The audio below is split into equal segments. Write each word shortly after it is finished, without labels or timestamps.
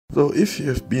So if you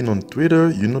have been on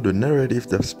Twitter, you know the narrative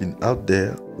that's been out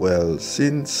there, well,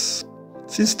 since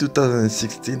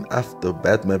 2016 after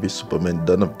Batman v Superman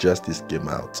Dawn of Justice came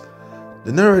out.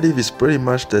 The narrative is pretty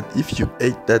much that if you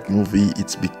hate that movie,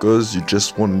 it's because you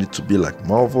just wanted it to be like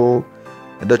Marvel,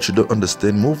 and that you don't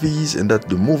understand movies, and that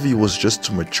the movie was just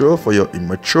too mature for your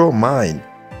immature mind.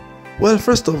 Well,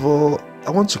 first of all,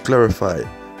 I want to clarify.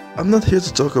 I'm not here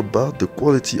to talk about the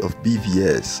quality of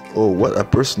BVS or what I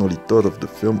personally thought of the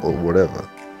film or whatever.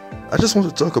 I just want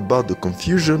to talk about the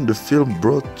confusion the film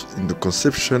brought in the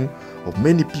conception of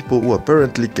many people who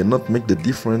apparently cannot make the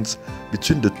difference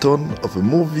between the tone of a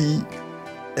movie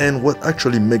and what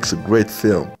actually makes a great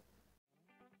film.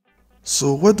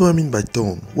 So what do I mean by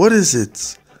tone? What is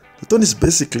it? The tone is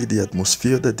basically the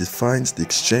atmosphere that defines the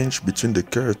exchange between the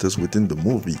characters within the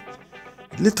movie.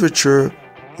 In literature,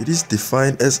 it is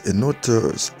defined as an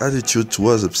author's attitude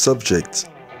towards a subject.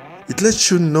 It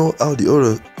lets you know how the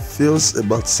author feels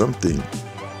about something,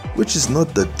 which is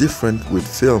not that different with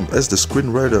film, as the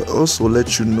screenwriter also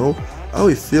lets you know how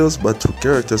he feels but through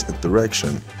characters'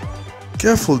 interaction.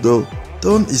 Careful though,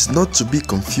 tone is not to be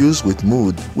confused with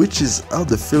mood, which is how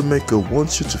the filmmaker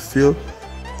wants you to feel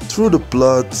through the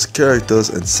plot, characters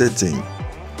and setting.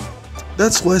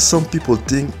 That's why some people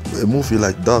think a movie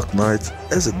like Dark Knight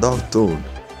has a dark tone.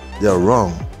 They are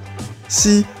wrong.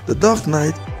 See, The Dark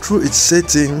Knight, through its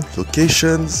setting,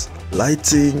 locations,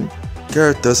 lighting,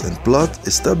 characters and plot,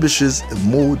 establishes a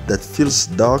mood that feels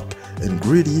dark and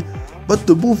gritty, but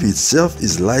the movie itself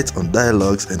is light on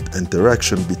dialogues and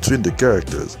interaction between the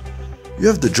characters. You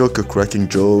have the Joker cracking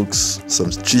jokes, some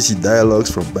cheesy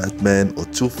dialogues from Batman or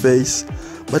Two-Face,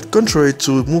 but contrary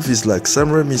to movies like Sam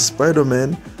Raimi's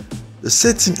Spider-Man, the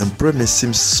setting and premise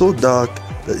seems so dark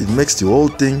that it makes the whole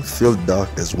thing feel dark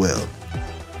as well.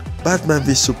 Batman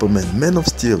v Superman, Man of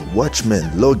Steel,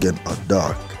 Watchmen, Logan are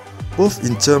dark, both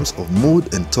in terms of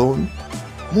mood and tone.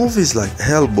 Movies like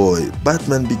Hellboy,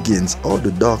 Batman Begins or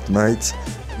The Dark Knight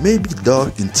may be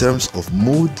dark in terms of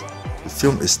mood the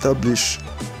film established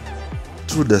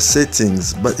through the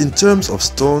settings, but in terms of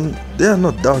tone, they are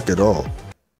not dark at all.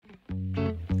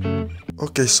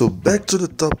 Okay, so back to the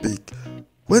topic.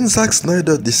 When Zack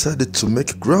Snyder decided to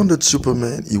make grounded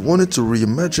Superman, he wanted to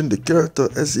reimagine the character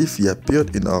as if he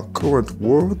appeared in our current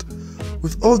world,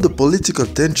 with all the political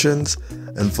tensions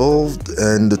involved,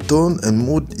 and the tone and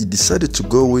mood he decided to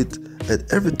go with had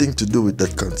everything to do with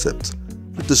that concept,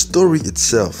 with the story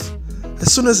itself.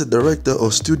 As soon as a director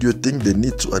or studio think they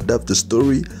need to adapt the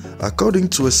story according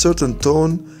to a certain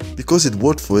tone because it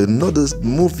worked for another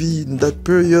movie in that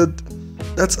period,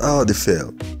 that's how they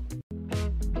fail.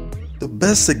 The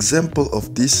best example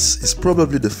of this is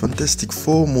probably the Fantastic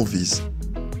Four movies.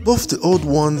 Both the old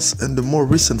ones and the more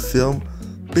recent film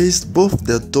based both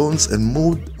their tones and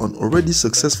mood on already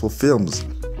successful films.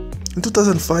 In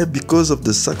 2005 because of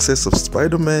the success of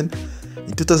Spider-Man,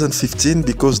 in 2015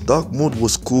 because dark mood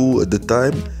was cool at the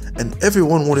time and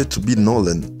everyone wanted to be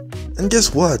Nolan. And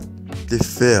guess what? They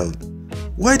failed.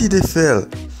 Why did they fail?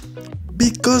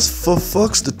 Because for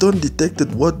Fox, the tone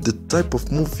detected what the type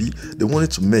of movie they wanted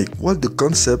to make, while the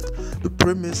concept, the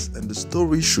premise and the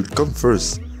story should come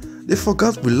first. They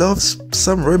forgot we loved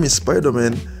Sam Raimi's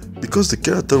Spider-Man because the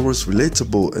character was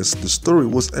relatable and the story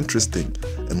was interesting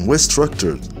and well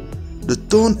structured. The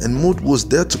tone and mood was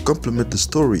there to complement the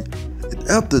story. It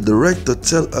helped the director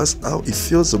tell us how he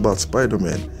feels about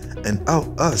Spider-Man and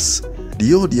how us,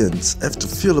 the audience, have to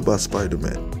feel about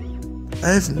Spider-Man. I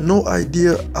have no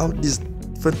idea how these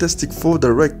Fantastic Four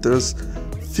directors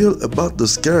feel about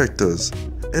those characters,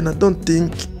 and I don't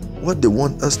think what they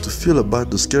want us to feel about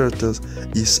those characters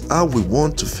is how we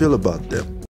want to feel about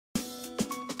them.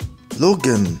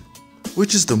 Logan,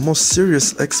 which is the most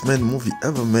serious X-Men movie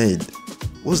ever made,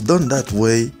 was done that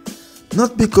way,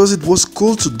 not because it was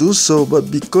cool to do so,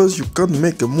 but because you can't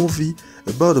make a movie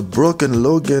about a broken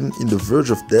Logan in the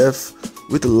verge of death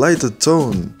with a lighter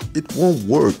tone. It won't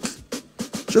work.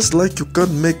 Just like you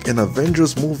can't make an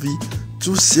Avengers movie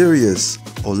too serious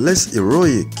or less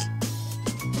heroic.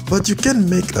 But you can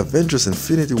make Avengers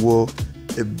Infinity War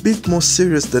a bit more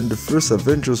serious than the first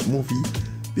Avengers movie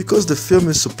because the film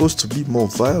is supposed to be more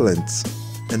violent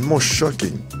and more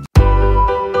shocking.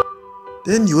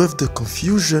 Then you have the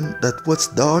confusion that what's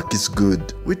dark is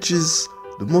good, which is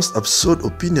the most absurd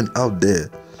opinion out there.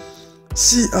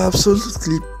 See, I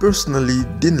absolutely personally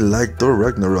didn't like Thor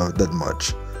Ragnarok that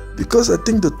much, because I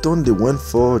think the tone they went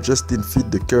for just didn't fit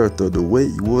the character the way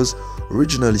he was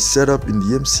originally set up in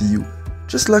the MCU.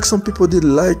 Just like some people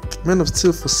didn't like Man of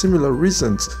Steel for similar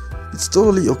reasons. It's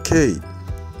totally okay.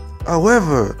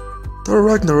 However, Thor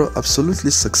Ragnarok absolutely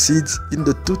succeeds in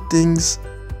the two things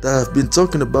that I've been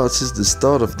talking about since the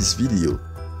start of this video.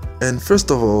 And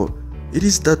first of all, it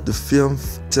is that the film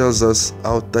tells us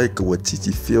how Taika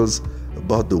Waititi feels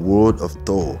about the world of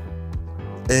Thor.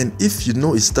 And if you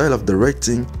know his style of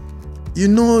directing, you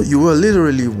know you are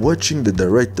literally watching the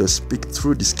director speak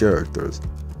through these characters.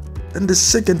 And the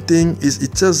second thing is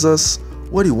it tells us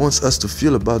what he wants us to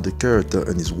feel about the character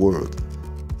and his world.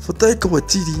 For Taika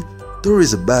Waititi, Thor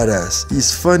is a badass,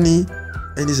 he's funny,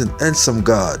 and he's an handsome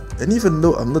god. And even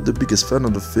though I'm not the biggest fan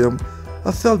of the film,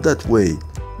 I felt that way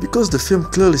because the film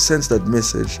clearly sends that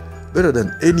message better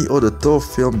than any other Thor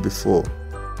film before.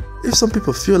 If some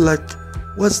people feel like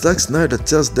what Zack Snyder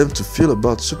tells them to feel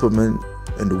about Superman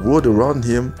and the world around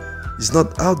him is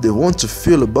not how they want to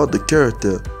feel about the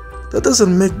character, that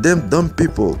doesn't make them dumb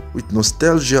people with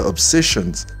nostalgia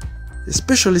obsessions,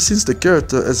 especially since the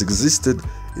character has existed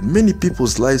in many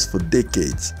people's lives for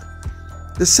decades.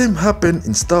 The same happened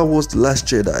in Star Wars The Last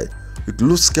Jedi with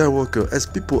Luke Skywalker, as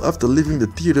people after leaving the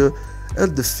theater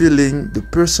had the feeling the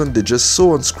person they just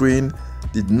saw on screen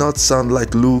did not sound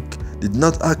like Luke, did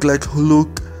not act like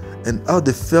Luke, and how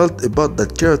they felt about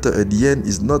that character at the end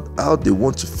is not how they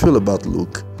want to feel about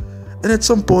Luke. And at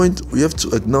some point, we have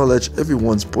to acknowledge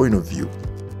everyone's point of view,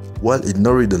 while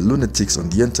ignoring the lunatics on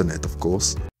the internet, of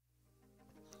course.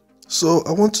 So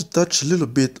I want to touch a little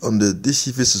bit on the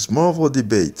DC vs Marvel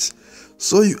debate.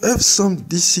 So you have some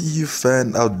DCU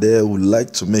fan out there who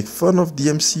like to make fun of the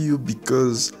MCU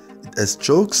because it has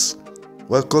jokes,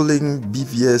 while calling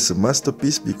BVS a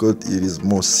masterpiece because it is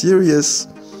more serious.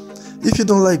 If you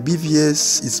don't like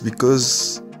BVS, it's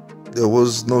because there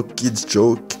was no kids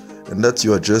joke and that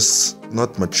you are just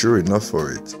not mature enough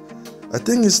for it. I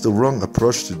think it's the wrong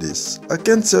approach to this. I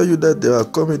can tell you that there are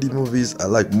comedy movies I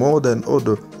like more than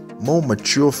other more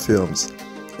mature films.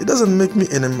 It doesn't make me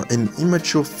an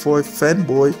immature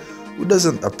fanboy who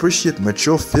doesn't appreciate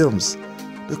mature films.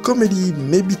 The comedy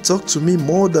maybe talked to me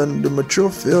more than the mature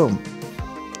film.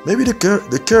 Maybe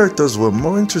the characters were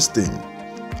more interesting,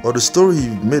 or the story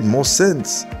made more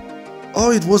sense,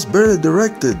 or it was better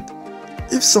directed.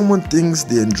 If someone thinks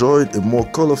they enjoyed a more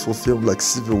colorful film like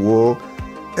Civil War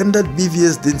and that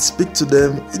BVS didn't speak to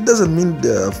them, it doesn't mean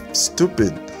they're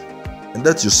stupid and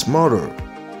that you're smarter.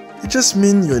 It just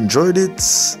means you enjoyed it,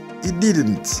 it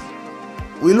didn't.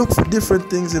 We look for different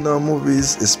things in our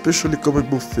movies, especially comic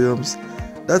book films.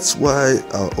 That's why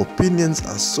our opinions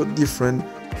are so different,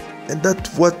 and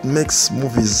that's what makes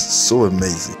movies so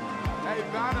amazing.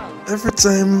 Every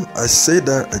time I say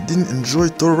that I didn't enjoy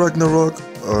Thor Ragnarok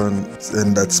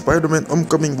and that Spider-Man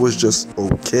Homecoming was just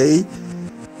okay,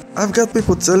 I've got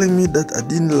people telling me that I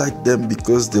didn't like them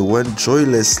because they weren't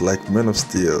joyless like Man of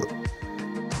Steel.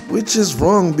 Which is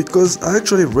wrong because I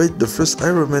actually rate the first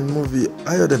Iron Man movie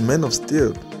higher than Man of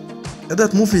Steel. And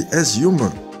that movie has humor.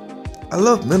 I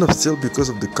love Man of Steel because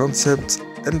of the concept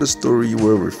and the story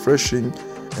were refreshing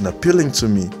and appealing to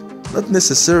me, not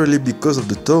necessarily because of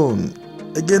the tone.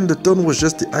 Again, the tone was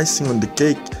just the icing on the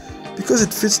cake because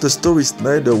it fits the story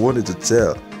Snyder wanted to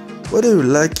tell. Whether you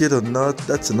like it or not,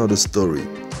 that's another story.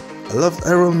 I loved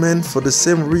Iron Man for the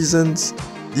same reasons,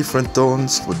 different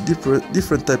tones for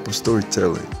different type of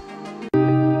storytelling.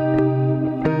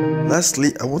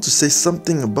 Lastly, I want to say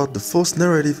something about the false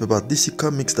narrative about DC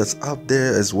Comics that's out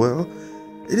there as well.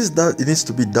 It is that it needs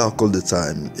to be dark all the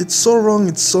time. It's so wrong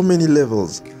in so many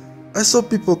levels. I saw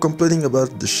people complaining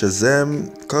about the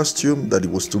Shazam costume, that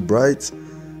it was too bright.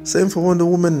 Same for Wonder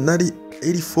Woman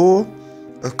 1984.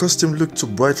 Her costume looked too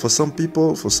bright for some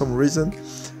people for some reason.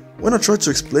 When I tried to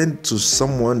explain to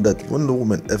someone that Wonder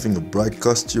Woman having a bright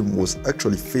costume was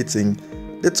actually fitting,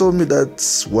 they told me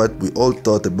that's what we all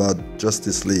thought about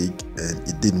Justice League and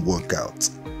it didn't work out.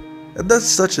 And that's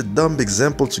such a dumb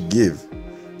example to give.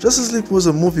 Justice League was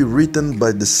a movie written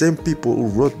by the same people who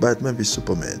wrote Batman v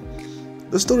Superman.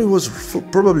 The story was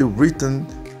probably written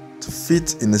to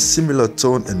fit in a similar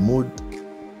tone and mood.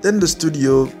 Then the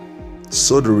studio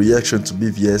saw the reaction to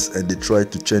BVS and they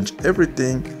tried to change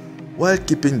everything while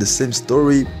keeping the same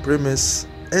story, premise,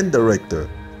 and director.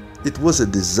 It was a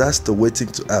disaster waiting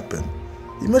to happen.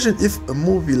 Imagine if a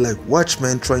movie like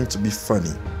Watchmen trying to be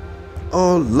funny,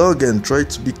 or Logan tried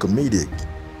to be comedic.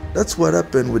 That's what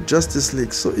happened with Justice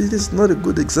League, so it is not a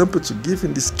good example to give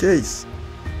in this case.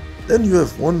 Then you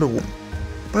have Wonder Woman.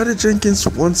 Patty Jenkins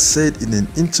once said in an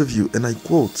interview, and I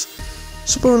quote,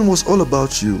 "Superman was all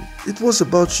about you. It was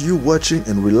about you watching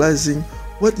and realizing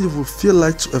what it would feel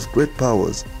like to have great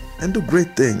powers and do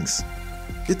great things.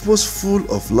 It was full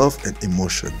of love and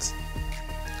emotions."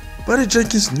 Patty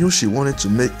Jenkins knew she wanted to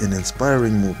make an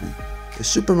inspiring movie, a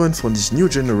Superman for this new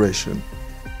generation.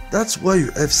 That's why you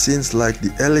have scenes like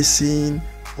the LA scene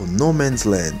or No Man's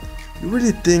Land, You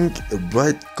really think a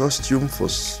bright costume for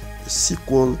a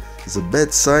sequel is a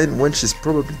bad sign when she's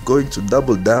probably going to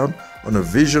double down on her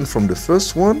vision from the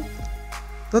first one?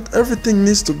 Not everything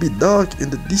needs to be dark in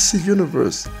the DC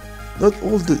universe. Not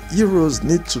all the heroes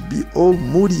need to be all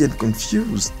moody and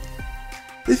confused.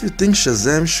 If you think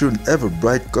Shazam shouldn't have a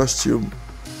bright costume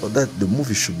or that the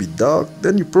movie should be dark,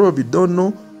 then you probably don't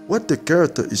know what the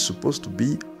character is supposed to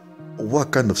be or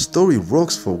what kind of story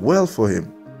works well for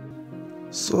him.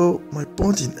 So my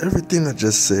point in everything I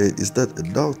just said is that a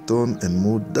dark tone and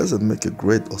mood doesn't make a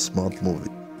great or smart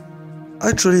movie.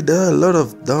 Actually, there are a lot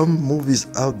of dumb movies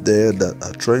out there that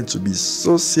are trying to be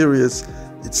so serious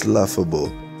it's laughable.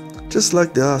 Just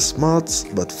like there are smart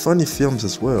but funny films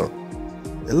as well.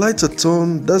 A lighter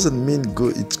tone doesn't mean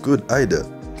it's good either.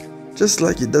 Just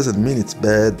like it doesn't mean it's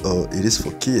bad or it is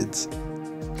for kids.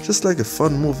 Just like a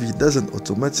fun movie doesn't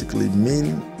automatically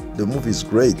mean the movie is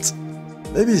great.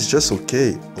 Maybe it's just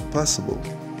okay or passable.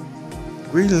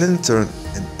 Green Lantern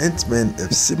and Ant-Man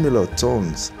have similar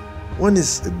tones. One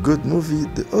is a good movie,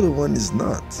 the other one is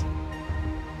not.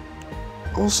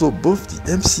 Also, both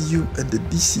the MCU and the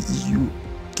DCEU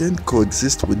can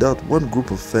coexist without one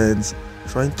group of fans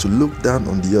trying to look down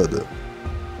on the other.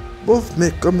 Both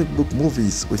make comic book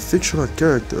movies with fictional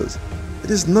characters.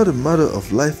 It is not a matter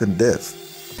of life and death.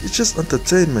 It's just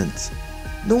entertainment.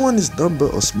 No one is dumber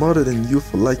or smarter than you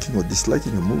for liking or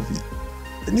disliking a movie.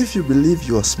 And if you believe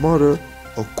you are smarter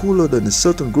or cooler than a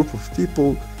certain group of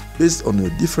people based on your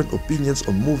different opinions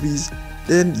on movies,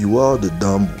 then you are the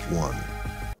dumb one.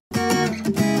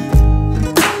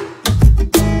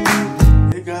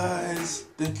 Hey guys,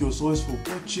 thank you as always for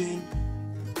watching.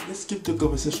 Let's keep the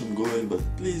conversation going, but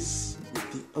please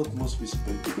with the utmost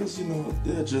respect, because you know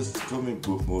they are just comic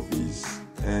book movies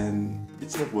and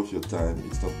it's not worth your time.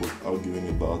 It's not worth arguing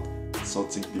about,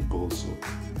 insulting people. So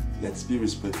let's be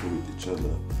respectful with each other.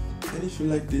 And if you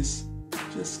like this,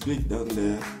 just click down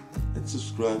there and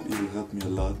subscribe. It will help me a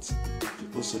lot. You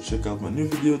can also check out my new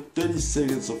video, 30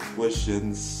 seconds of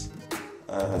questions.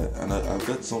 And I've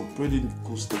got some pretty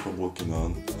cool stuff I'm working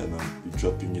on, and I'll be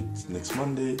dropping it next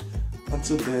Monday.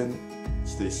 Until then,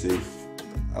 stay safe.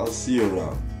 I'll see you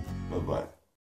around. Bye bye.